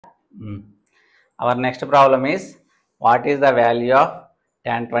Mm. Our next problem is, what is the value of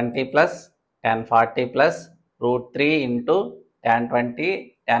tan20 plus tan40 plus root 3 into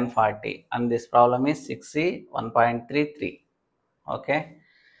tan20 tan40, and this problem is 6C 1.33. Okay.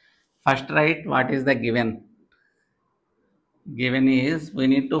 First write what is the given. Given is, we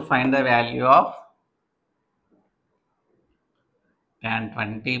need to find the value of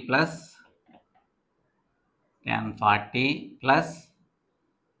tan20 plus tan40 plus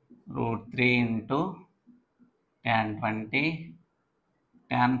root 3 into tan20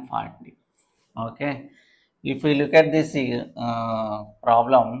 tan40. Okay. If we look at this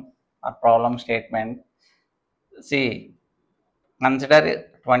problem or problem statement, see, consider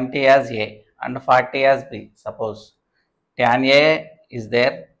 20 as A and 40 as B. Suppose tan A is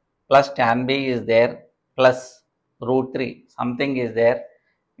there plus tan B is there plus root 3 something is there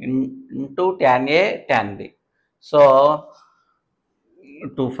into tan A tan B. So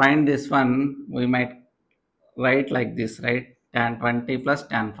to find this one, we might write like this, right? Tan20 plus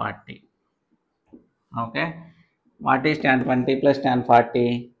tan40. Okay. What is tan20 plus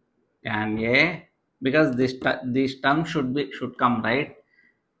tan40? Tan A, because this term should come, right?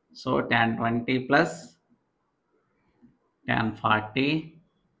 So tan20 plus tan40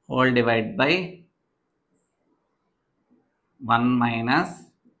 whole divided by 1 minus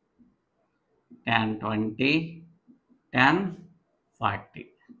tan20 tan40.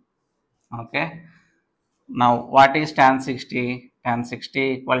 Okay. Now what is tan60? Tan60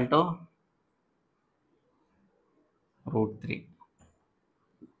 equal to root 3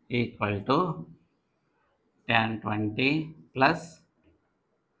 equal to tan20 plus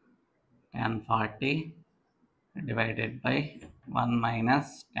tan40 divided by 1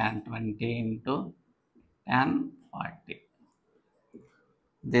 minus tan20 into tan40.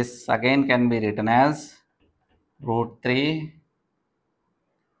 This again can be written as root 3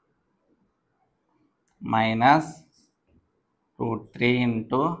 minus root 3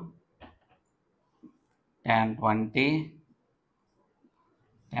 into tan20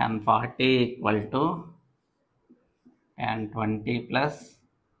 tan40 equal to tan20 plus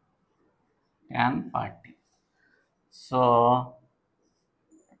tan40. So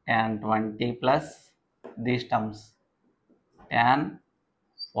tan20 plus these terms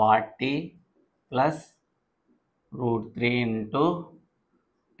tan40 plus root 3 into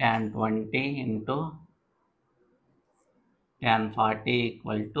tan20 into tan40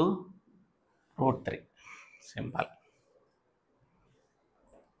 equal to root 3. Simple.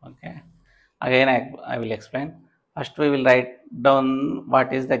 Okay. Again I will explain. First we will write down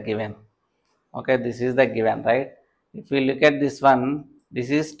what is the given. Okay, this is the given, right? If we look at this one, this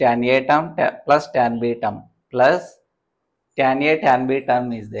is tan A term plus tan B term plus tan A tan B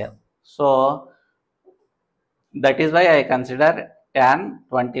term is there. So that is why I consider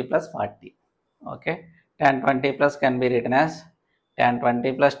tan20 plus 40. Okay, tan20 plus can be written as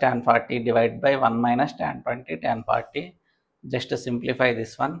tan20 plus tan40 divided by 1 minus tan20 tan40. Just to simplify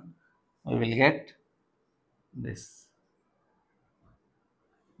this one, we will get this.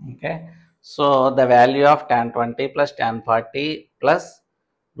 Okay, so the value of tan20 plus tan40 plus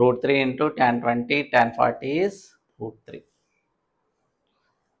root 3 into tan20 tan40 is root 3.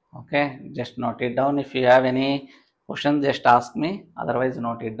 Okay, just note it down. If you have any questions, just ask me, otherwise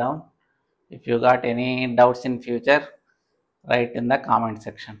note it down. If you got any doubts in future, write in the comment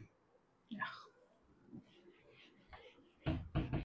section.